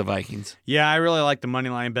towards the Vikings. Yeah, I really like the money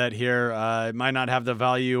line bet here. It might not have the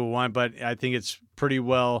value you want, but I think it's pretty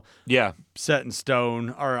well set in stone.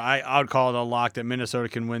 Or I would call it a lock that Minnesota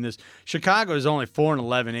can win this. Chicago is only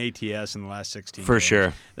 4-11 ATS in the last 16 For games.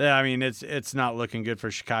 sure. Yeah, I mean, it's not looking good for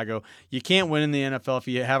Chicago. You can't win in the NFL if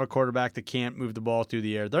you have a quarterback that can't move the ball through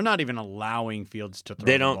the air. They're not even allowing Fields to throw the ball.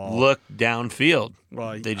 They don't look downfield.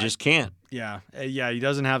 Well, they just can't. Yeah, he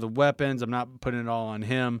doesn't have the weapons. I'm not putting it all on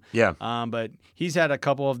him. Yeah. But he's had a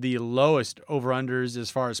couple of the lowest over-unders as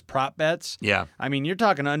far as prop bets. Yeah. I mean, you're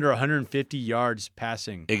talking under 150 yards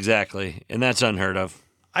passing. Exactly, and that's unheard of.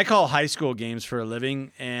 I call high school games for a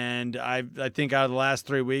living, and I think out of the last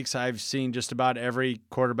 3 weeks, I've seen just about every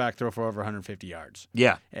quarterback throw for over 150 yards.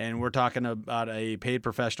 Yeah. And we're talking about a paid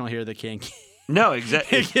professional here that can't No,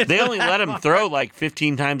 exactly. They only let him throw like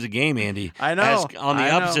 15 times a game, Andy. I know. On the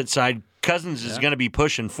opposite side, Cousins is going to be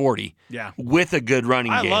pushing 40. Yeah. With a good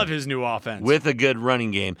running game. I love his new offense. With a good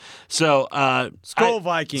running game. So,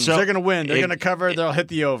 Vikings. They're going to win. They're going to cover. They'll hit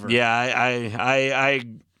the over. Yeah, I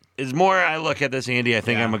as more I look at this, Andy, I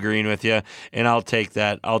think I'm agreeing with you, and I'll take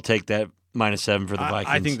that. -7 for the Vikings.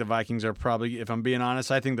 I think the Vikings are probably, if I'm being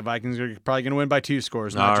honest, I think the Vikings are probably going to win by 2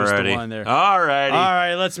 scores, not just the one there. All righty. All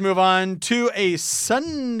right, let's move on to a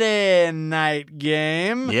Sunday night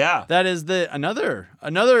game. Yeah. That is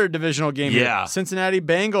another divisional game here. Yeah. Cincinnati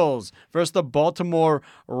Bengals versus the Baltimore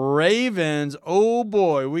Ravens. Oh,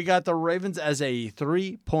 boy. We got the Ravens as a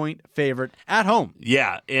 3-point favorite at home.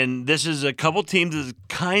 Yeah, and this is a couple teams that's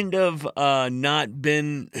kind of not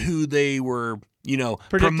been who they were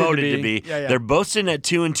promoted to be. Yeah. They're both sitting at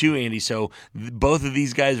 2-2, Andy. So both of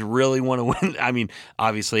these guys really want to win. I mean,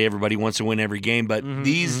 obviously everybody wants to win every game, but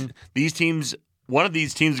these teams, one of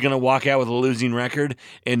these teams is going to walk out with a losing record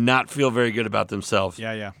and not feel very good about themselves.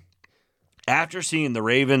 Yeah. After seeing the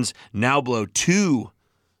Ravens now blow 2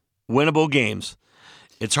 winnable games,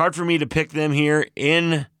 it's hard for me to pick them here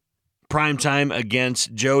in primetime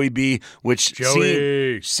against Joey B, which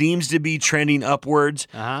seems to be trending upwards.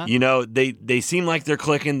 They seem like they're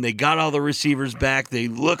clicking. They got all the receivers back. They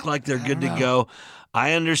look like they're good to go.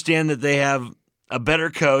 I understand that they have a better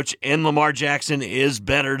coach, and Lamar Jackson is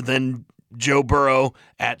better than Joe Burrow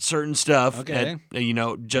at certain stuff. Okay.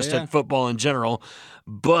 At football in general.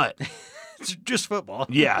 But it's just football.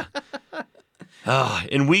 Yeah.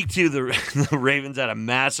 In week 2, the Ravens had a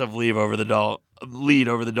massive lead over the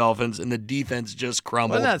Dolphins, and the defense just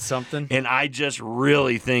crumbled. Wasn't that something? And I just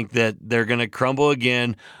really think that they're going to crumble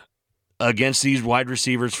again against these wide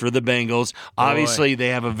receivers for the Bengals. Obviously, they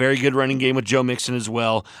have a very good running game with Joe Mixon as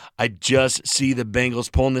well. I just see the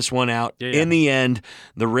Bengals pulling this one out. In the end,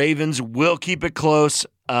 the Ravens will keep it close.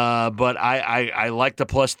 but I like the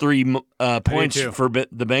 +3 points for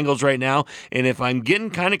the Bengals right now. And if I'm getting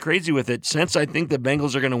kind of crazy with it, since I think the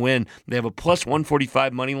Bengals are going to win, they have a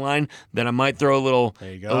 +145 money line that I might throw a little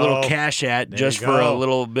cash at for a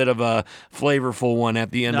little bit of a flavorful one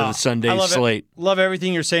at the end of the Sunday slate. Love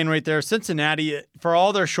everything you're saying right there. Cincinnati, for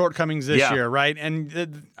all their shortcomings this year, right?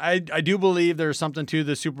 And I do believe there's something to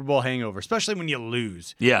the Super Bowl hangover, especially when you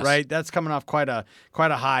lose. Yes. Right? That's coming off quite a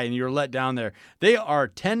high, and you're let down there. They are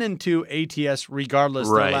 10-2 ATS regardless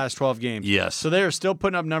of their last 12 games. Yes. So they are still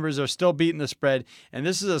putting up numbers. They're still beating the spread. And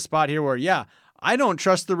this is a spot here where, I don't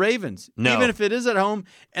trust the Ravens, even if it is at home,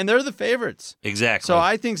 and they're the favorites. Exactly. So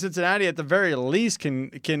I think Cincinnati, at the very least, can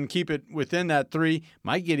keep it within that 3.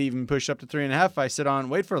 Might get even pushed up to 3.5 if I sit on and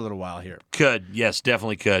wait for a little while here. Could. Yes,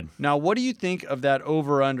 definitely could. Now, what do you think of that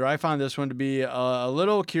over-under? I found this one to be a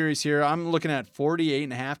little curious here. I'm looking at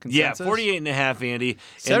 48.5 consensus. Yeah, 48.5, Andy.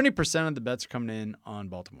 70% of the bets are coming in on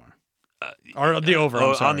Baltimore. Or the over,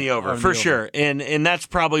 I'm sorry. On the over, for the sure. And that's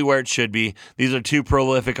probably where it should be. These are two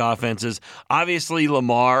prolific offenses. Obviously,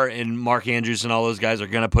 Lamar and Mark Andrews and all those guys are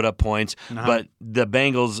going to put up points, but the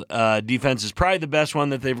Bengals' defense is probably the best one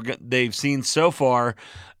that they've seen so far.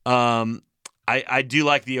 I do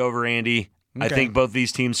like the over, Andy. Okay. I think both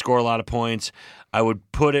these teams score a lot of points. I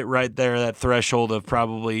would put it right there, that threshold of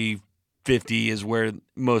probably 50 is where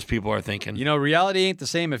most people are thinking. Reality ain't the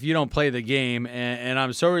same if you don't play the game, and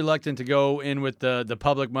I'm so reluctant to go in with the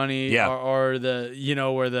public money or the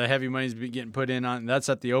where the heavy money's getting put in on. That's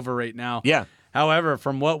at the over rate now. Yeah. However,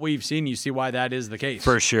 from what we've seen, you see why that is the case.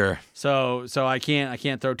 For sure. So I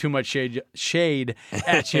can't throw too much shade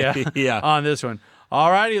at you on this one. All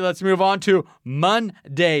righty, let's move on to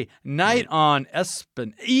Monday night on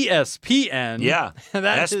ESPN. Yeah,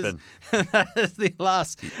 that is the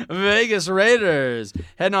Las Vegas Raiders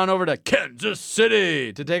heading on over to Kansas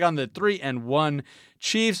City to take on the 3-1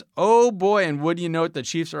 Chiefs. Oh boy, and would you note the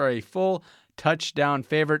Chiefs are a full touchdown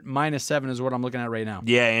favorite. -7 is what I'm looking at right now.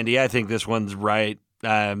 Yeah, Andy, I think this one's right.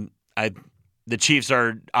 The Chiefs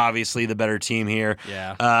are obviously the better team here.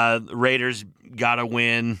 Yeah. Raiders got to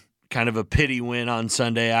win. Kind of a pity win on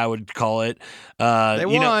Sunday, I would call it. They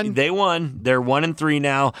won. They won. They're 1-3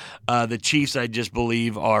 now. The Chiefs, I just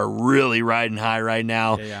believe, are really riding high right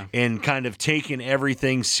now and kind of taking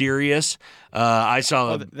everything serious. I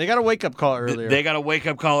saw they got a wake-up call earlier. They got a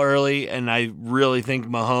wake-up call early, and I really think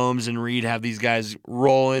Mahomes and Reed have these guys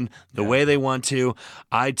rolling the way they want to.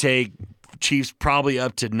 I take Chiefs probably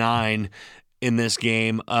up to 9 in this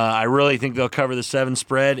game. I really think they'll cover the 7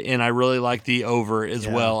 spread, and I really like the over as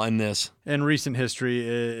well in this. In recent history,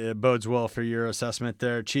 it bodes well for your assessment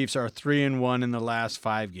there. Chiefs are 3-1 in the last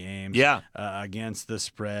 5 games against the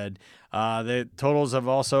spread. The totals have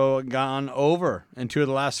also gone over in 2 of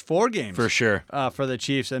the last 4 games. For sure. For the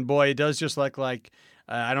Chiefs. And boy, it does just look like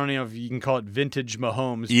I don't know if you can call it vintage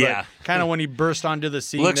Mahomes, but kind of when he burst onto the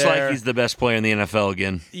scene. Looks like he's the best player in the NFL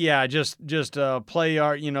again. Yeah, just play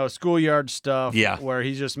yard, schoolyard stuff. Yeah. Where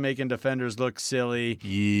he's just making defenders look silly.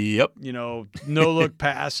 Yep. No look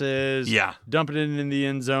passes. Yeah. Dumping it in the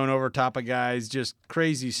end zone over top of guys, just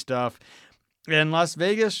crazy stuff. And Las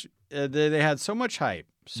Vegas, they had so much hype.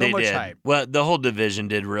 They did. Hype. Well, the whole division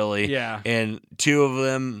did really. Yeah. And 2 of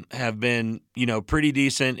them have been, pretty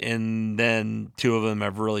decent, and then 2 of them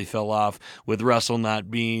have really fell off, with Russell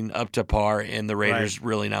not being up to par and the Raiders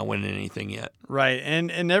really not winning anything yet. Right.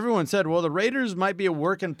 And everyone said, well, the Raiders might be a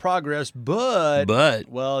work in progress, but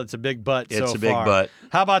well, it's a big but so far. It's a big but.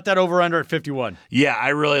 How about that over-under at 51? Yeah, I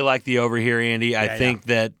really like the over here, Andy. I think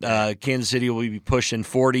that Kansas City will be pushing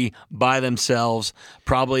 40 by themselves,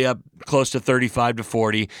 probably up close to 35 to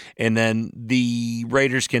 40, and then the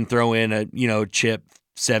Raiders can throw in a, chip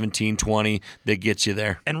 17-20 that gets you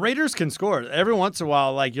there. And Raiders can score. Every once in a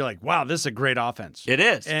while, you're like, wow, this is a great offense. It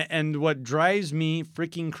is. And what drives me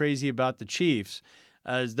freaking crazy about the Chiefs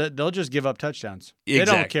is that they'll just give up touchdowns. Exactly. They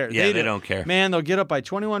don't care. Yeah, they don't care. Man, they'll get up by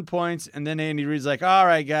 21 points, and then Andy Reid's like, all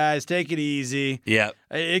right, guys, take it easy. Yeah.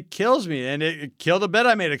 It kills me, and it killed a bet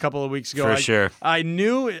I made a couple of weeks ago. For sure. I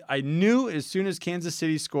knew as soon as Kansas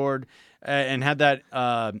City scored and had that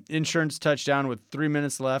insurance touchdown with 3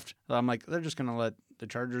 minutes left, I'm like, they're just going to let the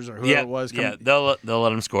Chargers or whoever it was. They'll let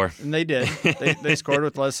them score. And they did. They scored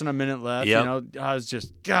with less than a minute left. Yep. I was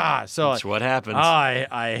just, God. So that's what happens.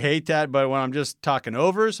 I hate that, but when I'm just talking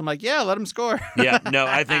overs, I'm like, yeah, let them score. Yeah, no,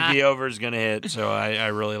 I think the over is going to hit, so I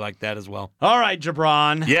really like that as well. All right,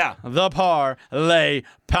 Jabron. Yeah. The parlay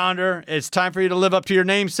pounder. It's time for you to live up to your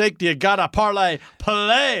namesake. Do you got a parlay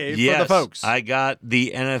play for the folks? I got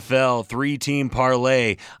the NFL 3-team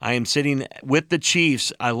parlay. I am sitting with the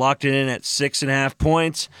Chiefs. I locked it in at 6.5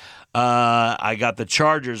 points. I got the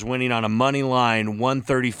Chargers winning on a money line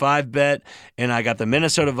 135 bet, and I got the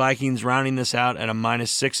Minnesota Vikings rounding this out at a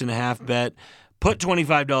 -6.5 bet. Put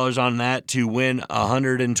 $25 on that to win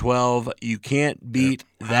 112. You can't beat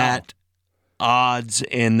that odds,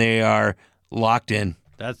 and they are locked in.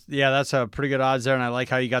 That's a pretty good odds there, and I like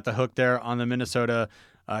how you got the hook there on the Minnesota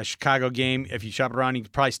Chicago game. If you shop around, you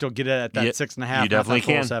can probably still get it at that 6.5. You definitely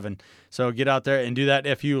can. 7. So get out there and do that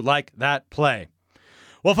if you like that play.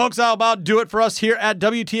 Well, folks, that'll about do it for us here at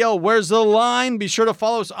WTL Where's the Line? Be sure to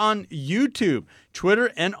follow us on YouTube,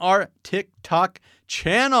 Twitter, and our TikTok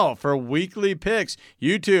channel for weekly picks.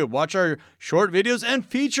 YouTube, watch our short videos and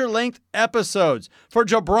feature-length episodes. For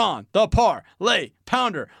Jabron, the Parlay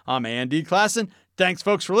Pounder, I'm Andy Klassen. Thanks,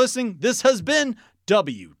 folks, for listening. This has been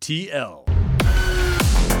WTL.